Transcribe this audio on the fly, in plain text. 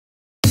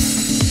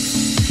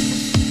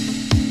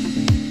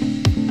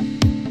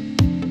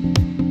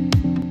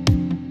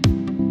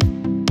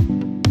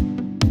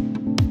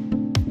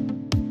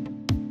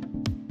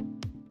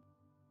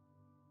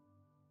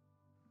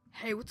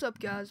Hey, what's up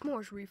guys,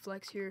 Morris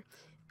Reflex here,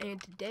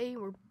 and today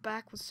we're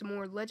back with some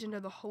more Legend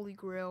of the Holy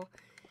Grail.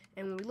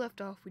 And when we left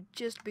off, we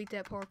just beat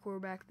that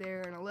parkour back there,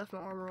 and I left my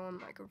armor on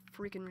like a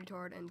freaking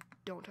retard, and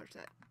don't touch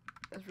that.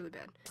 That's really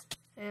bad.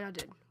 And I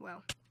did.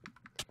 Wow.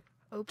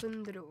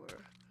 Open the door.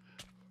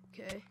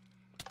 Okay.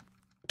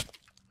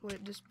 Would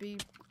it just be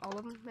all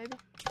of them, maybe?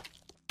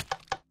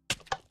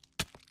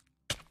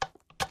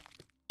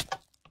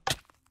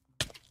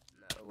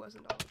 No, it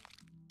wasn't all of them.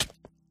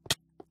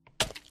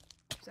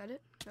 Is that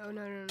it? No,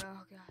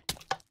 oh god.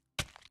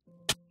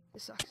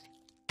 This sucks.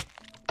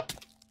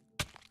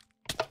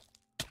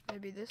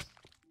 Maybe this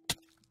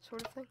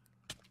sort of thing?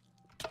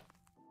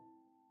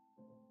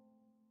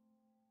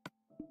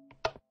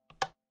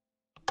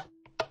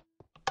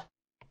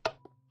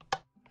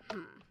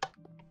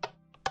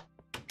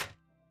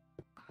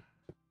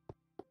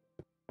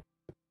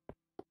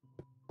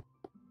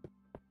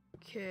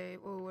 Okay,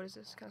 whoa, what is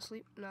this? Can I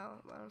sleep?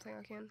 No, I don't think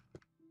I can.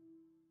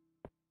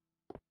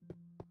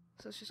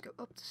 So let's just go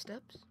up the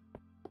steps.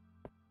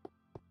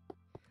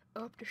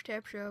 Up the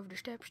steps, over the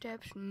steps.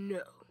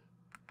 No.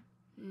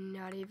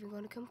 Not even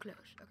gonna come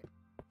close. Okay.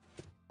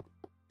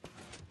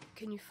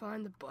 Can you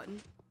find the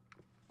button?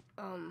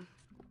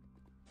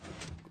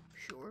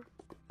 Sure.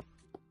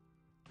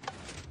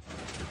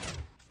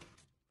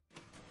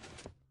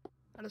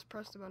 I just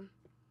pressed the button.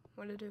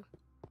 What did it do?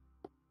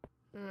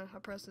 No, I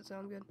pressed it, so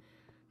I'm good.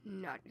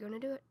 Not gonna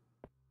do it.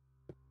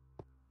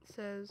 It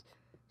says,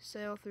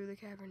 sail through the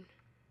cavern.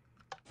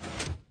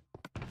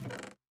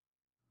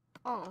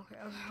 Oh, okay.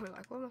 I was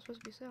like, what am I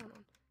supposed to be sailing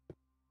on?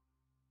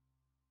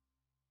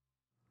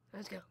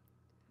 Let's go.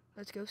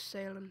 Let's go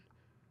sailing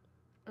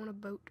on a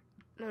boat.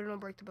 No, don't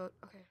break the boat.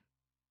 Okay.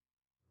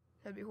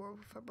 That'd be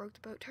horrible if I broke the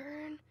boat.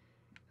 Turn.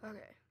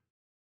 Okay.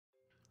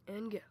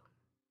 And go.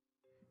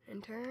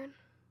 And turn.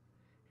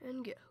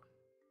 And go.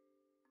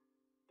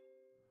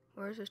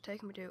 Where's this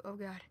taking me to? Oh,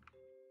 God.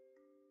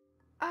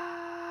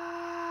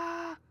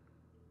 Ah!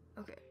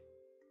 Okay.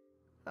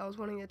 I was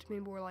wanting it to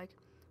be more like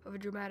of a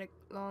dramatic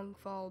long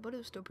fall, but it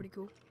was still pretty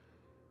cool.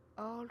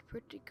 All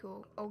pretty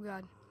cool. Oh,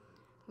 God.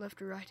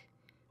 Left or right?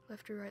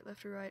 Left or right,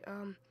 left or right.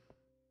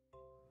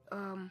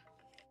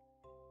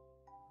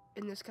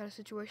 In this kind of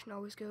situation, I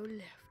always go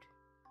left.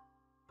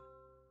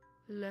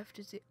 Left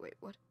is it. Wait,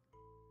 what?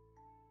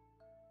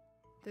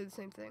 They're the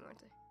same thing, aren't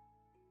they?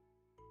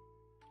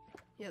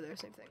 Yeah, they're the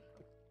same thing.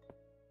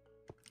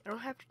 I don't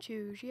have to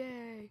choose.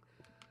 Yay.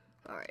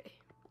 Alrighty.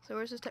 So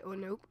where's this oh,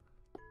 nope.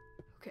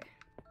 Okay.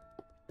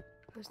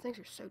 Those things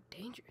are so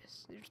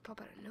dangerous. They just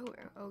pop out of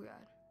nowhere. Oh,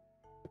 God.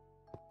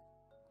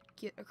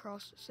 Get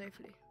across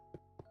safely.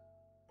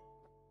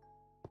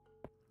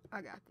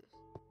 I got this.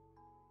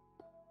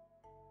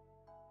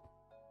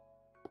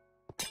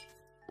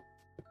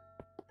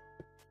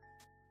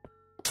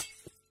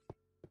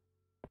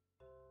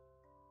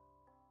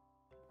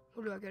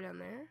 Where do I go down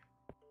there?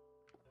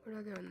 Where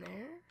do I go in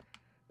there?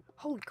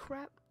 Holy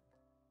crap.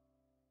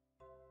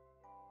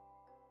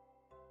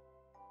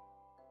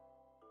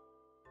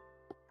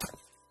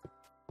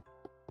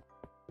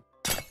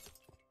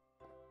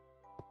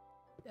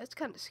 That's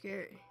kind of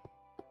scary.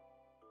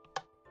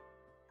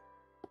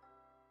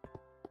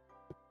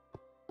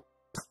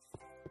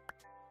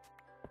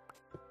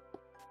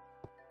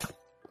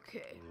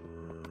 Okay.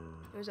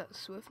 Is that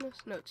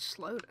swiftness? No, it's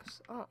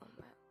slowness. Oh,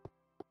 man.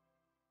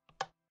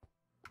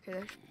 Okay,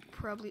 that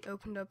probably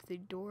opened up the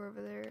door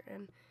over there,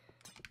 and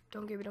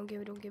don't give me.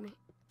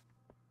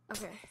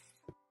 Okay.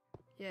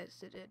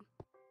 Yes, it did.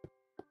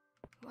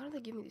 Why do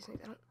they give me these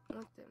things? I don't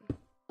want them.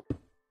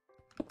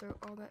 Throw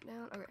all that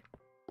down. Okay.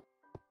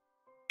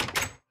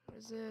 What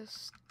is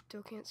this?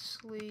 Still can't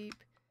sleep.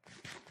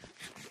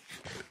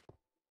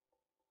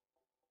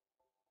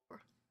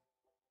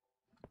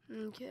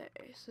 Okay,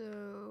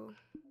 so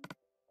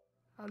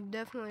I'm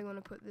definitely going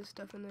to put this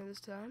stuff in there this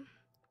time.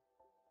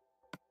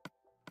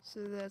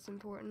 So that's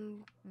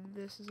important.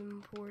 This is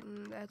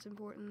important. That's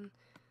important.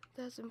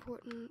 That's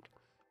important.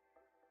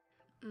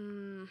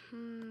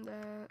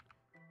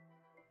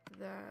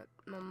 That.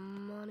 My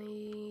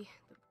money.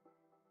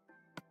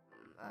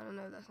 I don't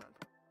know. That's not.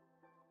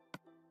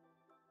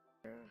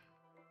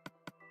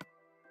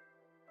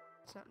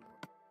 It's not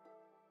important.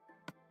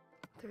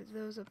 Throw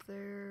those up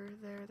there.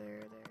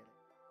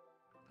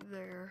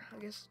 There. I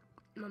guess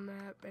my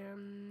map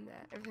and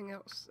that. Everything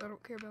else I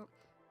don't care about.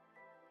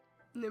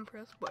 And then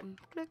press button.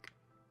 Click.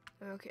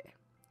 Okay.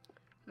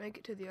 Make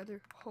it to the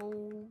other.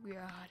 Oh,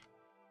 God.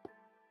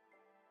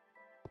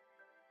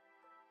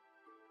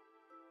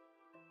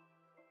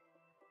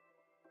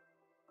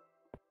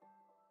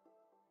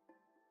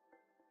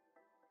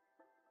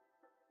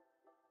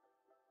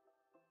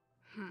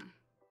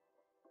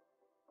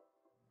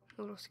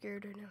 A little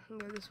scared right now. I'll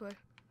go this way.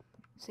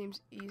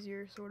 Seems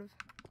easier, sort of.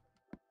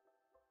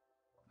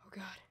 Oh,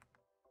 God.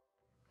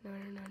 No,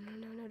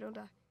 don't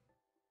die.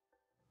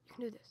 You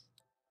can do this.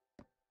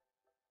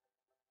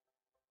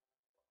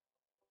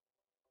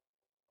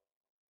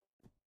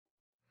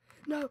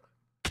 No!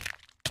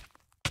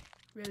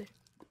 Really?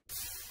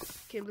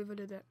 Can't believe I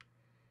did that.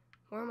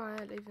 Where am I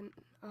at even?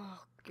 Oh,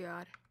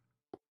 God.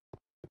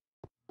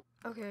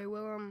 Okay,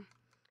 well,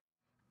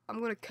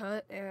 I'm gonna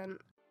cut and...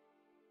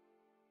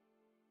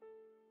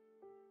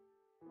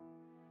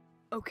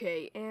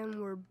 Okay, and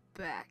we're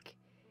back.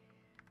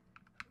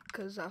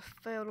 Because I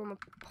failed on the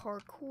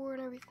parkour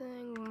and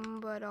everything,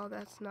 but all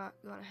that's not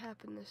gonna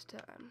happen this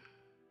time.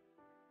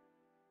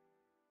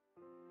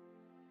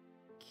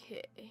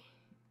 Okay.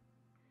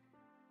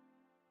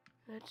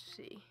 Let's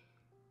see.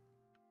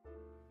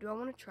 Do I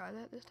want to try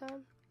that this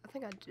time? I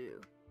think I do.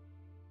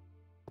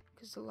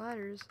 Because the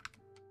ladders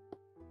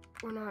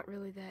were not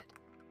really that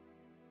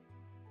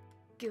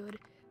good.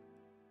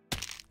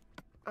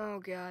 Oh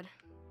god.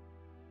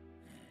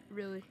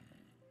 Really?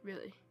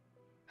 Really?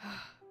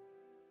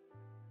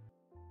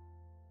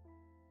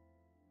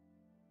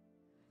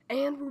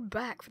 And we're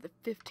back for the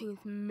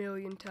 15th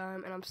million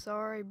time, and I'm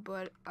sorry,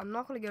 but I'm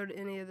not going to go to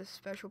any of the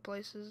special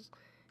places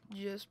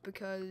just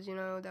because, you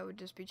know, that would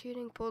just be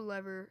cheating. Pull the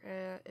lever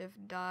if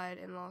died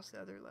and lost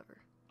the other lever.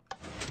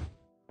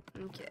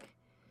 Okay.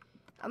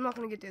 I'm not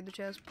going to get the other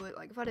chest, but,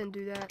 like, if I didn't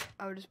do that,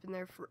 I would have just been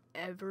there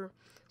forever.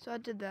 So I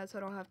did that so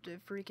I don't have to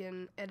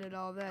freaking edit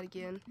all that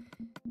again.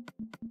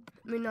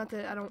 I mean, not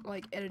that I don't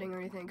like editing or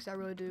anything, because I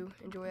really do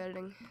enjoy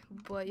editing.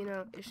 But, you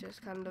know, it's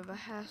just kind of a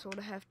hassle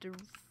to have to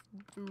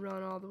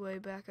run all the way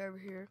back over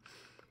here.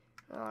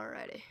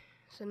 Alrighty.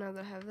 So now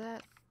that I have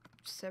that,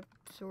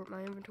 sort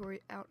my inventory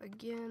out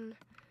again.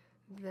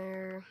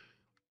 There.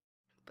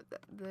 Put that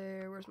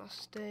there. Where's my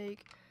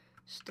steak?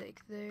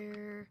 Steak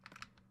there.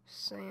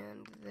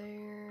 Sand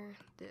there.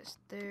 This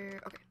there.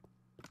 Okay.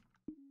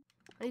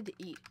 I need to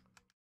eat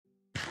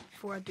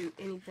before I do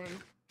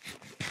anything.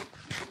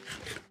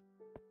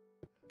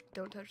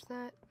 Don't touch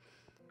that.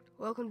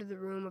 Welcome to the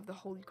room of the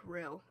Holy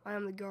Grail. I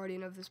am the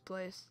guardian of this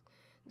place.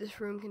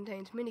 This room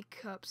contains many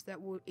cups that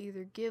will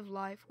either give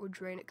life or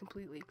drain it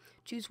completely.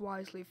 Choose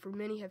wisely, for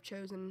many have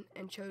chosen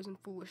and chosen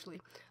foolishly.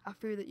 I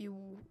fear that you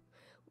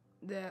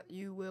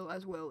will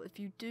as well. If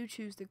you do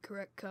choose the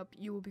correct cup,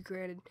 you will be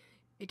granted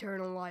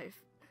eternal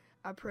life.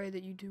 I pray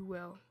that you do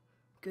well.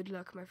 Good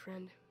luck, my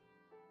friend.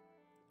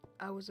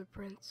 I was a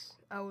prince.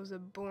 I was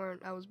born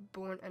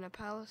in a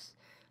palace.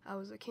 I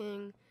was a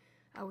king.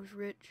 I was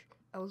rich.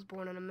 I was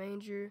born in a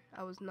manger.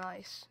 I was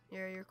nice.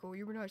 Yeah, you're cool.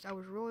 You were nice. I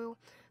was royal.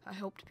 I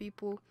helped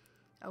people.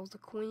 I was a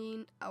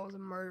queen. I was a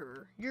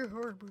murderer. You're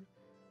horrible.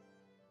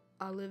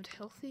 I lived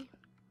healthy.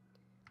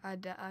 I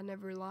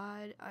never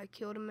lied. I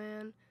killed a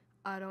man.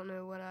 I don't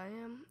know what I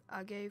am.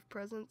 I gave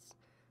presents.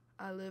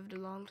 I lived a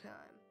long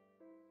time.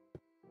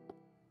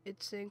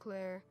 It's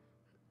Sinclair.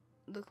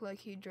 Looked like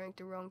he drank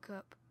the wrong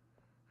cup.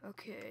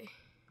 Okay.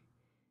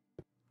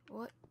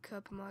 What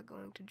cup am I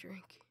going to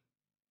drink?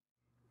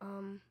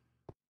 Oh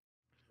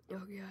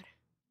god.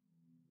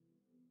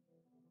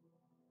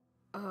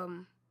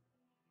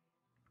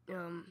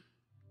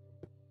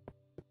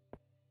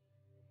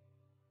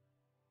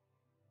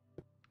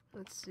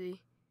 Let's see.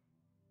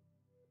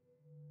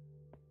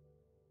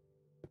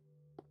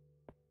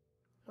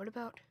 What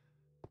about...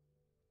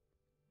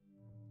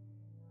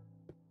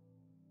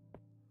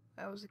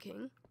 I was a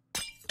king?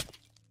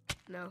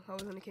 No, I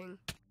wasn't a king.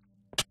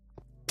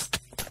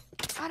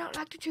 I don't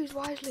like to choose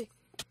wisely.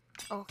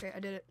 Oh, okay, I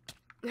did it.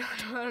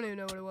 I don't even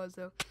know what it was,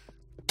 though.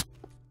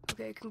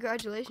 Okay,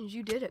 congratulations,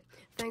 you did it.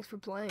 Thanks for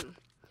playing.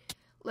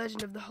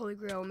 Legend of the Holy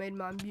Grail made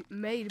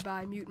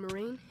by Mute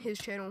Marine. His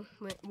channel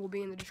will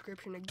be in the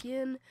description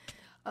again,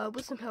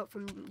 with some help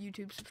from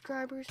YouTube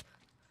subscribers.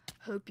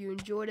 Hope you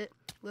enjoyed it.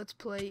 Let's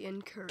play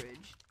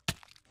encouraged.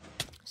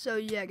 So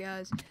yeah,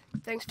 guys,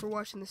 thanks for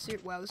watching the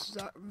series. Wow, this is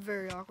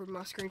very awkward.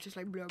 My screen's just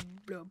like blub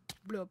blub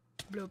blub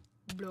blub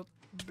blub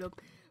blub.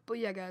 But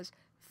yeah, guys,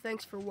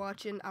 thanks for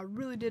watching. I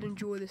really did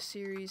enjoy this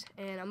series,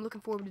 and I'm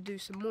looking forward to do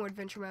some more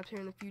adventure maps here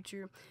in the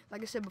future.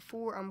 Like I said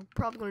before, I'm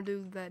probably going to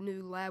do that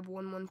new Lab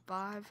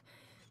 115,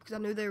 because I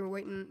knew they were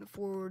waiting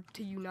for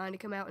TU9 to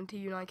come out, and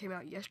TU9 came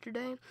out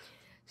yesterday.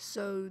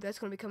 So that's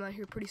going to be coming out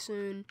here pretty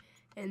soon,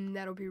 and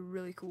that'll be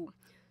really cool.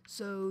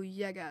 So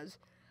yeah, guys,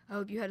 I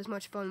hope you had as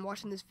much fun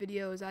watching this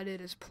video as I did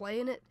as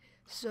playing it.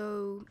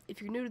 So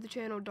if you're new to the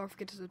channel, don't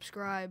forget to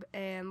subscribe,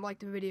 and like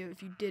the video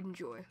if you did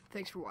enjoy.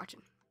 Thanks for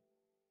watching.